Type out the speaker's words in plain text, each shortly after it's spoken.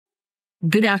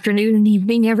Good afternoon and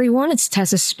evening, everyone. It's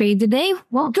Tessa Spade today.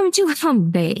 Welcome to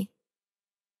Hump Day.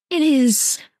 It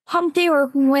is Hump Day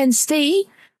or Wednesday,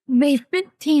 May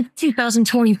 15th,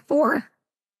 2024.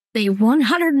 Day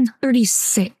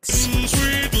 136.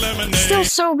 Still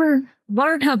sober.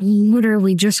 Buttercup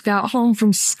literally just got home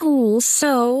from school,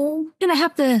 so gonna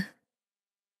have to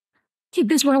keep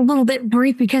this one a little bit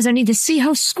brief because I need to see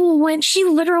how school went. She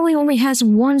literally only has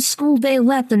one school day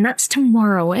left, and that's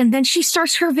tomorrow, and then she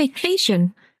starts her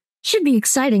vacation. Should be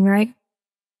exciting, right?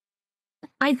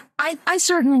 I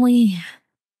certainly...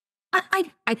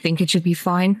 I think it should be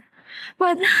fine.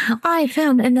 But I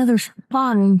found another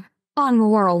fun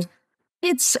world.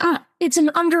 It's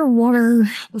an underwater...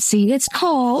 Let's see, it's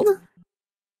called...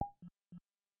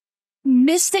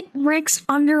 Mystic Rick's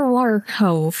Underwater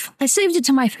Cove. I saved it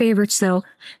to my favorites, though.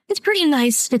 It's pretty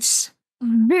nice. It's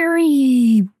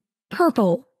very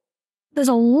purple. There's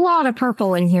a lot of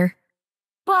purple in here.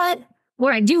 But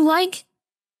what I do like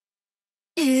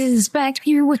is back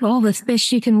here with all the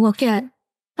fish you can look at.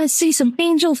 I see some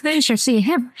angelfish. I see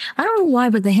a I don't know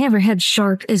why, but the hammerhead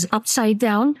shark is upside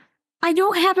down. I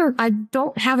don't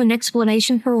have an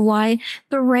explanation for why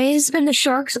the rays and the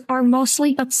sharks are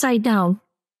mostly upside down.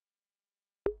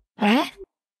 But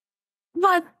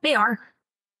they are.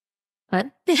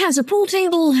 But it has a pool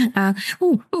table.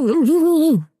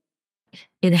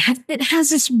 It has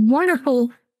this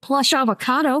wonderful plush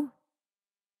avocado.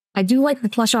 I do like the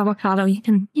plush avocado. You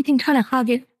can kind of hug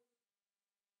it.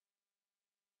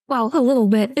 Well, a little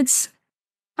bit.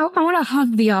 I want to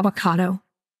hug the avocado.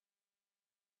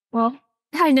 Well,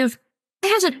 kind of. It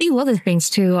has a few other things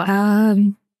too. I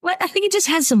think it just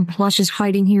has some plushes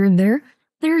hiding here and there.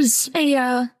 There's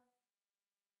a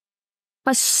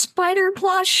spider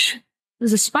plush.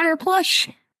 There's a spider plush.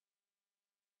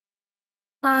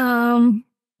 A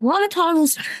lot of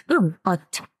toggles. Ooh, a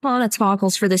ton of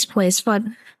toggles for this place, but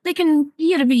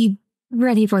you gotta be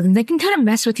ready for them. They can kind of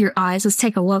mess with your eyes. Let's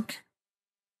take a look.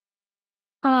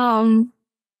 There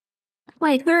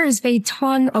is a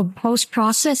ton of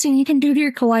post-processing you can do to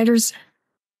your colliders.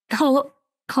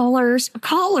 Collars.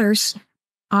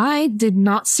 I did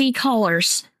not see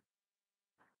collars.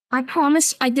 I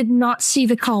promise I did not see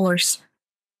the collars.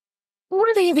 What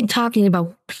are they even talking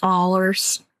about?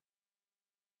 Collars?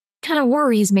 Kind of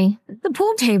worries me. The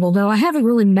pool table, though, I haven't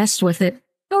really messed with it.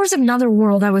 There was another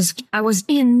world I was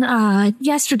in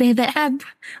yesterday that had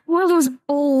one of those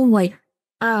old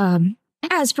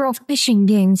Hasbro fishing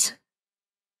games.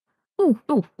 Ooh,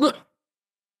 look.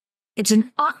 It's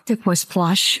an octopus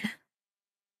plush.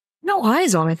 No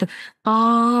eyes on it.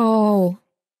 Oh.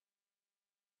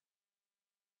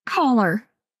 Collar.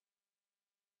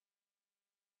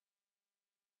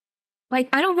 I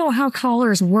don't know how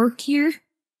collars work here.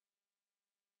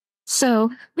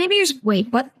 So, maybe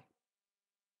what?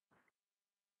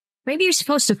 Maybe you're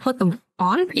supposed to put them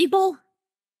on people?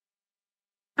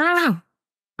 I don't know.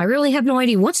 I really have no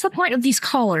idea. What's the point of these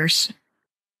collars?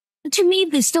 To me,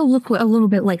 they still look a little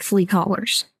bit like flea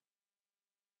collars.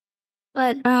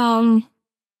 But, I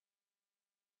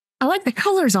like the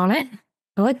colors on it.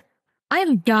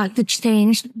 I've got to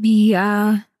change the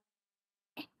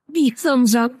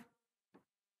thumbs up.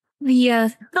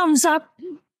 The thumbs up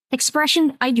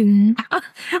expression. I do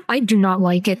not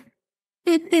like it.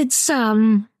 It's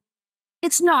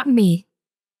not me.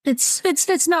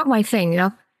 It's not my thing, you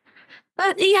know.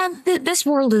 But yeah, this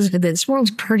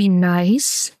world's pretty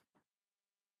nice.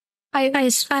 I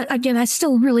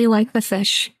still really like the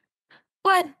fish,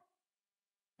 but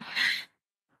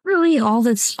really all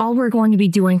we're going to be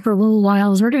doing for a little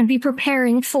while is we're going to be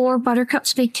preparing for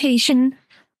Buttercup's vacation,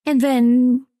 and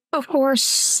then, of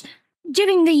course,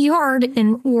 getting the yard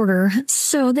in order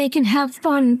so they can have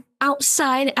fun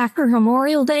outside after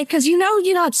Memorial Day, because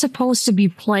you're not supposed to be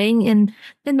playing in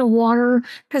the water,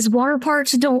 because water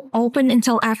parks don't open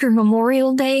until after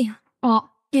Memorial Day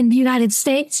in the United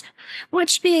States,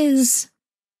 which is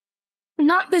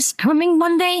not this coming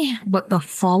Monday, but the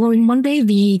following Monday,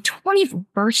 the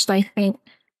 21st, I think.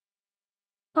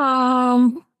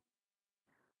 I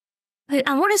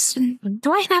want to...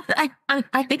 Do I have...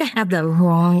 I think I have that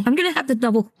wrong. I'm gonna have to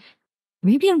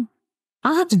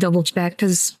I'll have to double check,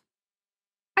 because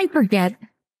I forget.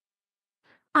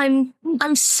 I'm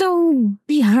so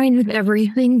behind with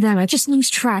everything that I just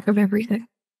lose track of everything.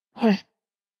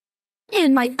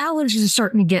 And my allergies are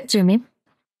starting to get to me.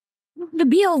 The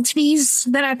BLTs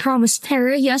that I promised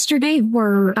Terra yesterday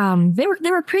were they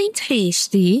were pretty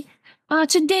tasty.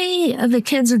 Today the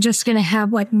kids are just gonna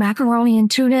have macaroni and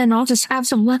tuna, and I'll just have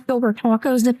some leftover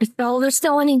tacos if they're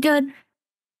still any good.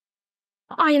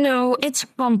 I know it's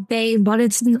Hump Day, but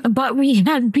we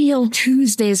had BL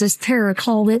Tuesdays, as Terra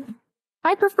called it.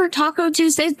 I prefer Taco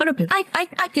Tuesdays, but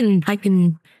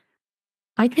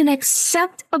I can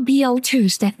accept a BL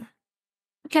Tuesday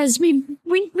because we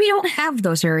don't have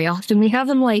those very often. We have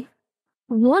them like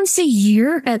once a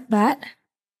year at that.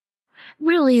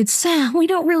 Really, it's we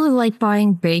don't really like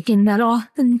buying bacon that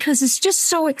often because it's just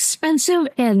so expensive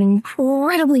and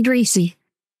incredibly greasy.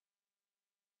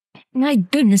 My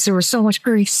goodness, there was so much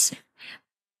grease.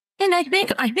 And I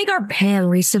think our pan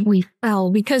recently fell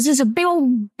because there's a big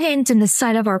old dent in the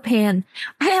side of our pan.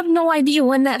 I have no idea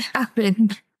when that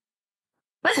happened.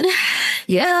 But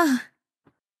yeah,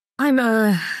 I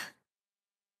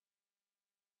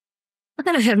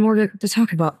thought I had more to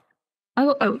talk about.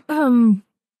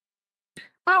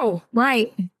 Oh,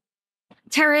 right.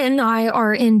 Terra and I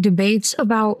are in debates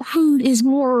about who is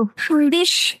more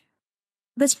prudish.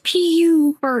 That's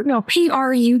P-U, or no,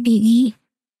 P-R-U-D-E.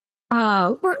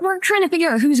 We're trying to figure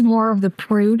out who's more of the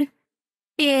prude.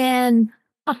 And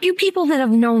a few people that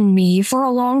have known me for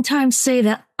a long time say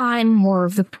that I'm more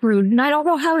of the prude, and I don't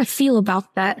know how to feel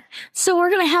about that. So we're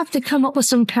gonna have to come up with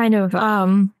some kind of,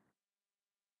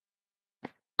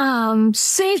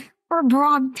 safe or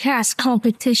broadcast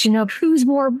competition of who's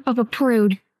more of a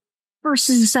prude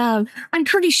versus, I'm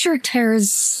pretty sure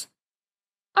Tara's,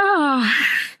 I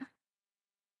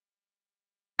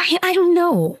don't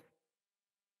know.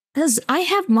 Because I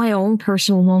have my own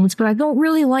personal moments, but I don't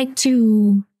really like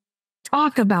to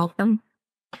talk about them.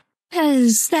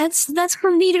 Because that's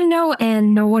for me to know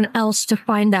and no one else to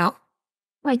find out.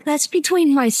 Like, that's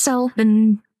between myself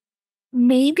and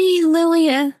maybe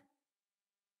Lilia.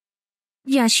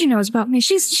 Yeah, she knows about me.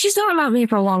 She's known about me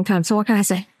for a long time, so what can I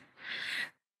say?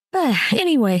 But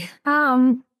anyway,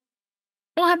 we'll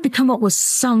have to come up with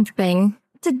something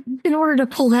in order to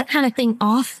pull that kind of thing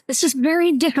off. It's just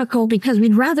very difficult because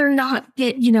we'd rather not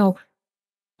get,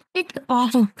 kicked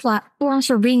off of platforms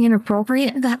for being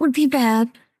inappropriate. That would be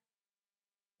bad.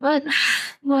 But,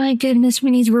 my goodness, we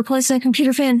need to replace that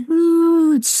computer fan.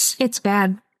 Ooh, it's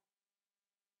bad.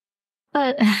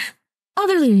 But,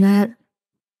 other than that,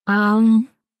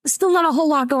 still not a whole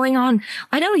lot going on.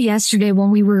 I know yesterday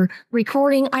when we were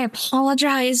recording, I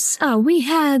apologize. We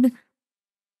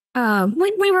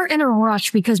were in a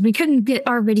rush because we couldn't get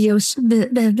our videos,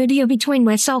 the video between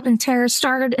myself and Tara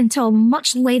started until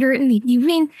much later in the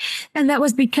evening. And that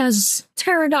was because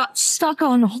Tara got stuck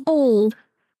on hold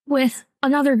with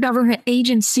another government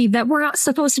agency that we're not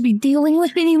supposed to be dealing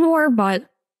with anymore, but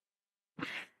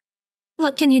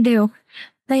what can you do?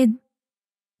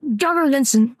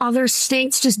 Governments in other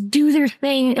states just do their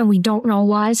thing and we don't know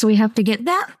why, so we have to get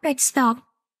that fixed up.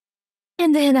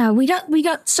 And then we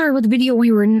got started with the video.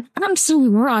 We were in an absolute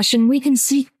rush, and we can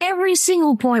see every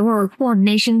single point where our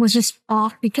coordination was just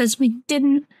off because we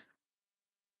didn't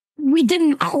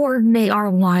coordinate our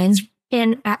lines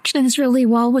and actions really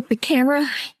well with the camera.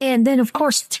 And then, of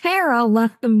course, Tara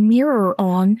left the mirror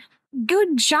on.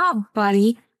 Good job,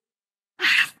 buddy.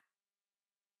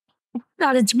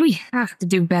 We have to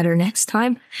do better next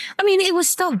time. I mean, it was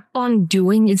still fun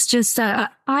doing. It's just,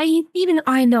 I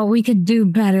know we could do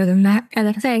better than that kind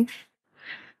of thing.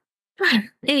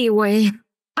 Anyway,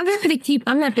 I'm not gonna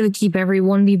keep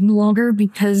everyone even longer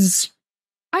because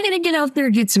I gotta get out there,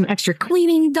 get some extra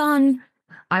cleaning done.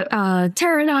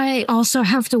 Tara and I also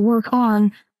have to work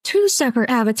on 2 separate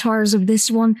avatars of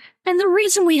this one. And the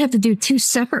reason we have to do 2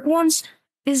 separate ones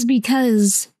is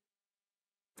because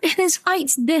his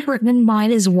height's different than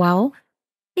mine as well.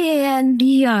 And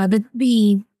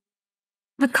the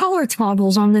color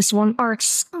toggles on this one are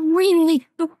extremely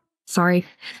touchy.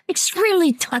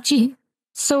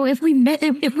 So if we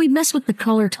mess with the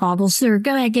color toggles, they're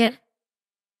gonna get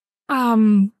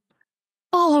all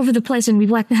over the place, and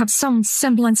we'd like to have some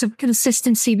semblance of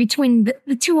consistency between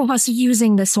the 2 of us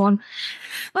using this one.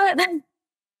 But then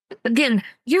again,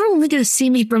 you're only gonna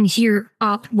see me from here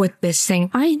up with this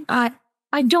thing.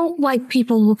 I don't like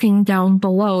people looking down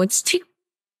below. It's too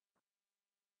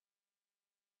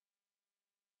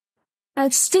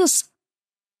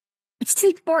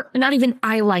far. Not even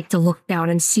I like to look down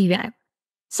and see that.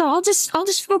 So I'll just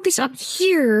focus up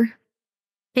here,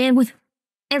 and with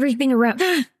everything around.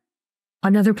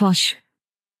 Another plush.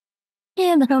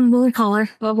 And another color.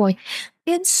 Oh boy,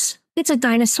 it's a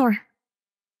dinosaur.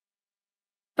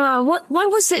 What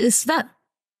was it? It's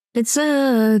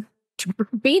a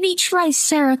baby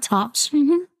triceratops.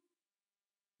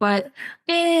 But,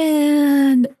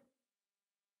 and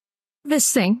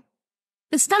this thing,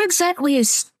 it's not exactly a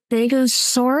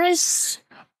stegosaurus.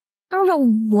 I don't know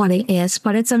what it is,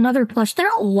 but it's another plush. There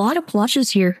are a lot of plushes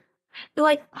here. They're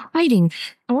like hiding.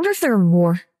 I wonder if there are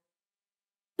more.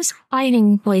 Just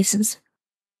hiding places.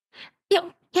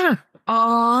 Yeah.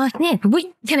 Aw, Nick,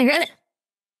 wait, can I get it?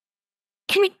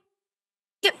 Can we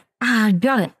get,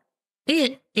 got it.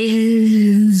 It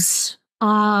is,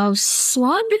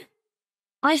 slug?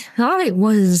 I thought it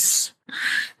was,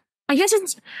 I guess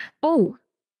it's, oh,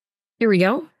 here we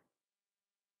go.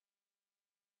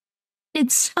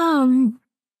 It's, I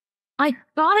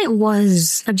thought it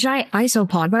was a giant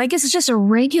isopod, but I guess it's just a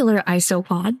regular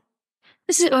isopod.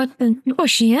 This is an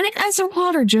oceanic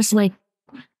isopod or just like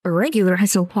a regular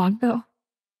isopod, though.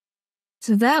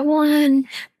 So that one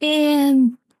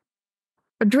and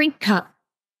a drink cup.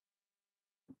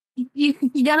 You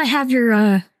gotta have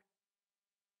your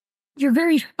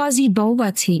very fuzzy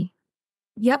boba tea.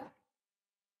 Yep,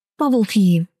 bubble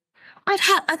tea. I've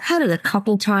had it a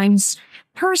couple times.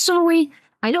 Personally,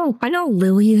 I know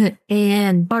Lily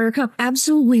and Buttercup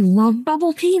absolutely love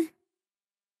bubble tea.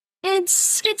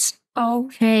 It's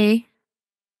okay.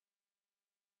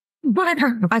 But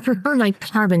I prefer like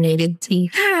carbonated tea.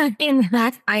 In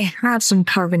fact, I have some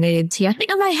carbonated tea. I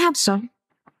think I might have some.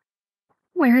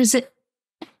 Where is it?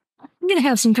 I'm gonna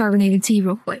have some carbonated tea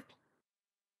real quick.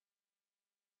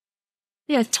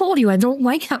 Yeah, I told you I don't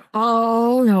like it.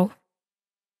 Oh no.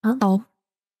 Uh-oh.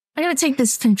 I gotta take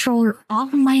this controller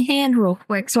off of my hand real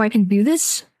quick so I can do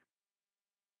this.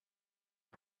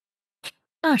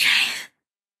 Okay.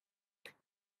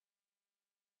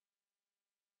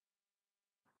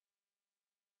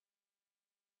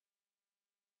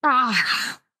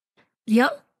 Ah.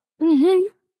 Yep. Mm-hmm.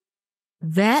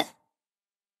 That.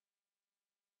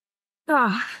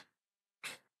 Ah.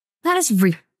 That is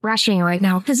refreshing right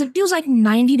now because it feels like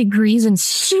 90 degrees and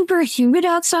super humid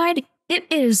outside.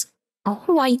 It is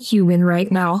quite humid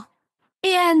right now.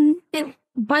 And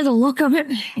by the look of it,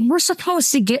 we're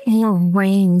supposed to get more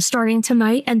rain starting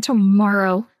tonight and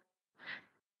tomorrow.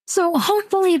 So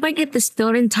hopefully if I get this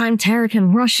done in time, Terra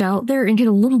can rush out there and get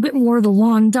a little bit more of the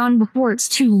lawn done before it's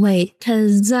too late.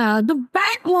 Because the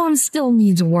back lawn still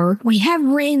needs work. We have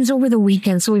rains over the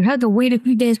weekend, so we've had to wait a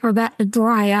few days for that to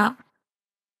dry up.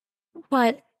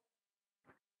 But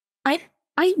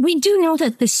we do know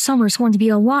that this summer is going to be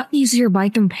a lot easier by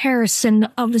comparison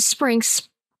of the springs.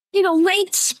 You know,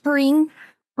 late spring,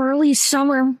 early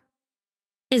summer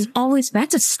is always,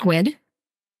 that's a squid.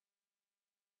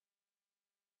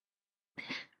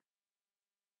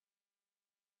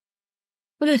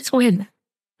 But a squid.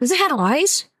 Does it have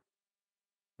eyes?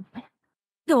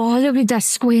 Oh, look at that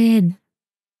squid.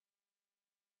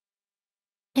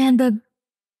 And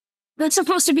that's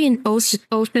supposed to be an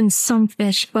ocean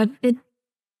sunfish, but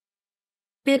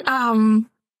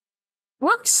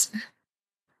whoops.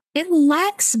 It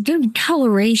lacks good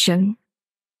coloration.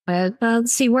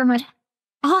 Let's see where my,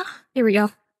 here we go.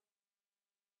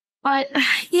 But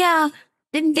yeah,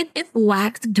 it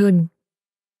lacked good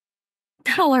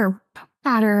color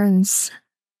patterns.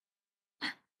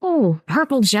 Oh,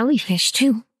 purple jellyfish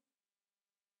too.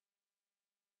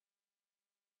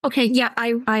 Okay, yeah,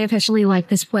 I officially like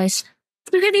this place.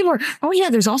 There could be more. Oh yeah,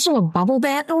 there's also a bubble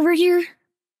bat over here.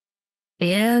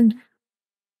 And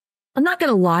I'm not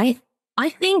gonna lie, I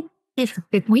think if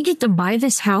we get to buy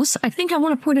this house, I think I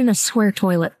want to put in a square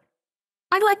toilet.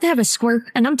 I'd like to have a square,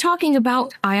 and I'm talking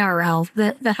about IRL,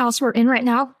 the house we're in right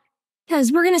now,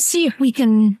 because we're gonna see if we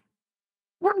can.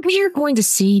 We're going to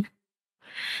see.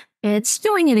 It's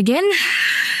doing it again.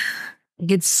 It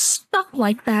gets stuck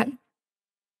like that.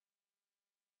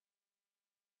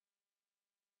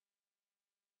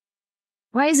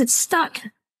 Why is it stuck?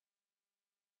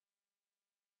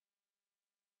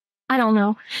 I don't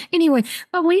know. Anyway,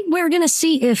 but we're gonna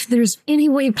see if there's any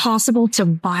way possible to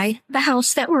buy the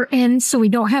house that we're in so we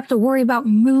don't have to worry about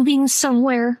moving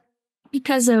somewhere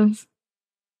because of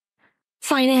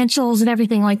financials and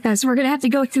everything like that. So we're gonna have to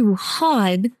go through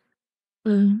HUD.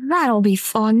 That'll be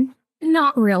fun.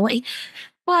 Not really.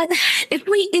 But if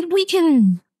we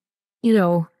can, you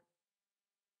know,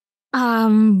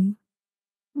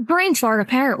 brain fart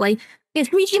apparently.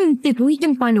 If we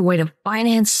can find a way to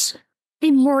finance a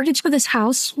mortgage for this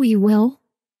house, we will.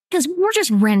 Because we're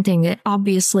just renting it,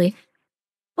 obviously.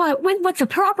 But with the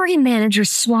property manager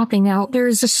swapping out, there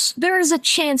is a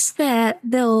chance that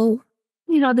they'll,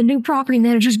 you know, the new property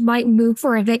managers might move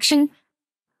for eviction,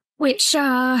 which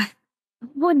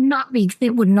would not be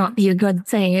a good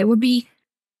thing. It would be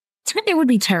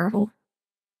terrible.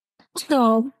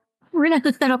 So we're gonna have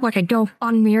to set up like a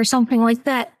GoFundMe or something like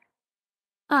that.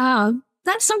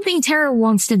 That's something Terra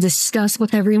wants to discuss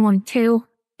with everyone too,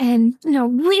 and you know,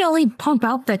 really pump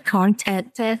out that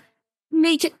content to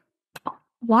make it.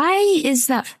 Why is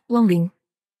that floating?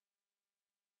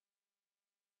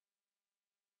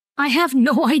 I have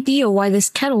no idea why this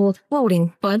kettle is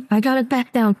floating, but I got it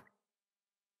back down.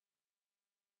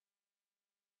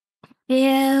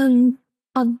 And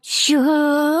a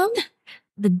jug.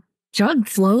 The jug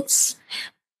floats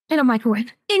in a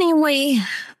microwave. Anyway,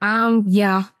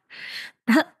 yeah.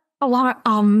 A lot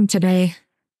today.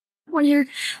 When you're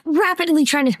rapidly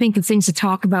trying to think of things to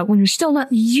talk about, when you're still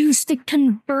not used to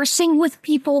conversing with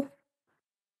people,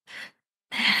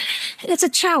 it's a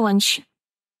challenge.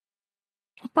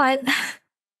 But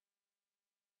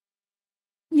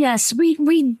yes, we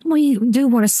do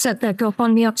want to set that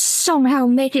GoFundMe up somehow,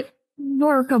 make it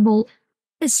workable.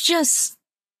 It's just,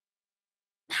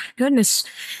 goodness,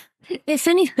 if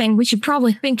anything, we should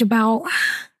probably think about,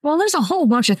 well, there's a whole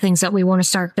bunch of things that we want to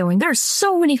start doing. There's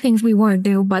so many things we want to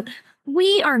do, but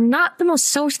we are not the most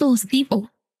socialist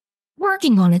people.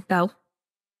 Working on it, though.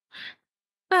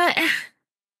 But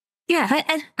yeah,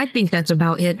 I think that's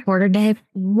about it for today.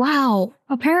 Wow,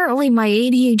 apparently my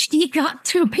ADHD got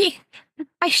to me.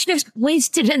 I just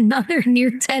wasted another near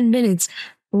 10 minutes.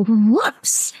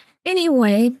 Whoops.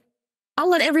 Anyway, I'll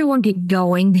let everyone get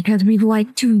going because we'd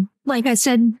like to, like I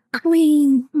said,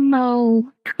 clean,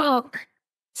 mow, cook.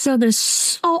 So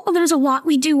there's a lot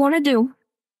we do want to do.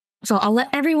 So I'll let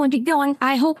everyone get going.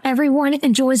 I hope everyone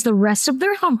enjoys the rest of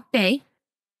their hump day.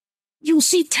 You'll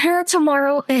see Terra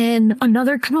tomorrow in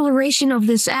another coloration of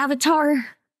this avatar.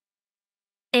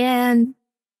 And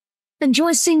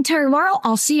enjoy seeing Terra tomorrow.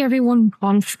 I'll see everyone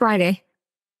on Friday.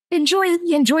 Enjoy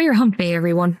your hump day,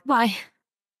 everyone. Bye.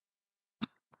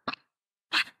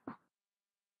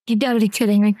 You gotta be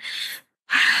kidding me.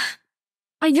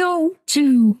 I go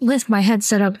to lift my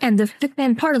headset up,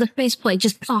 and part of the faceplate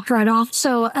just popped right off.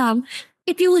 So,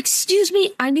 if you'll excuse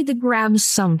me, I need to grab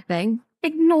something.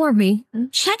 Ignore me.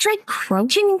 Should I try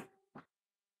crouching?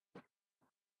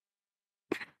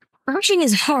 Crouching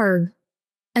is hard,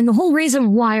 and the whole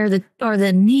reason why are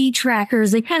the knee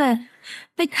trackers. They kind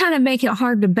of make it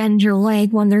hard to bend your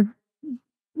leg when they're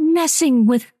messing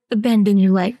with the bend in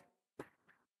your leg.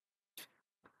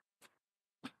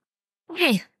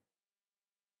 Okay.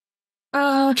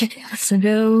 Okay, so it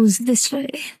goes this way.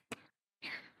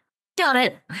 Got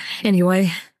it.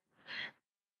 Anyway.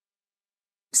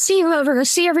 See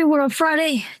everyone on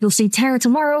Friday. You'll see Terra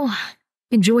tomorrow.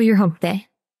 Enjoy your hump day.